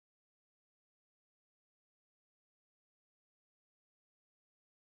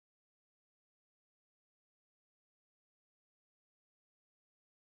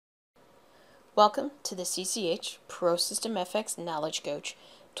Welcome to the CCH ProSystem FX Knowledge Coach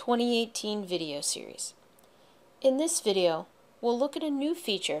 2018 video series. In this video, we'll look at a new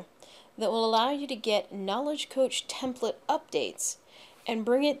feature that will allow you to get Knowledge Coach template updates and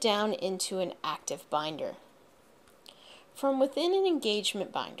bring it down into an active binder. From within an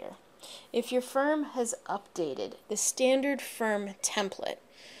engagement binder, if your firm has updated the standard firm template,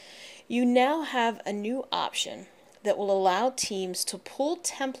 you now have a new option that will allow teams to pull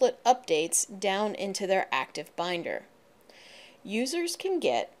template updates down into their active binder. Users can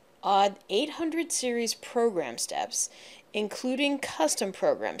get odd 800 series program steps, including custom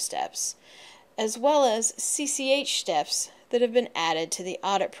program steps, as well as CCH steps that have been added to the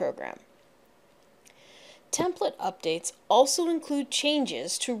audit program. Template updates also include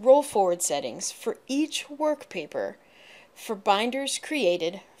changes to roll forward settings for each work paper for binders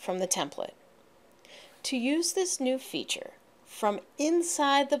created from the template. To use this new feature, from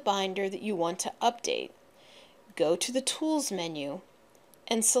inside the binder that you want to update, go to the Tools menu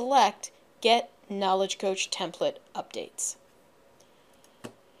and select Get Knowledge Coach Template Updates.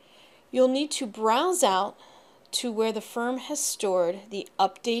 You'll need to browse out to where the firm has stored the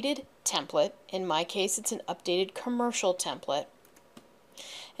updated template. In my case, it's an updated commercial template.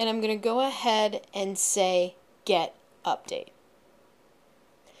 And I'm going to go ahead and say Get Update.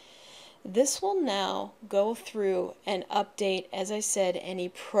 This will now go through and update, as I said, any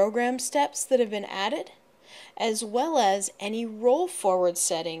program steps that have been added, as well as any roll forward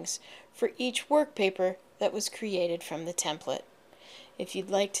settings for each work paper that was created from the template. If you'd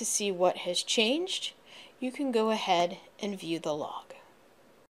like to see what has changed, you can go ahead and view the log.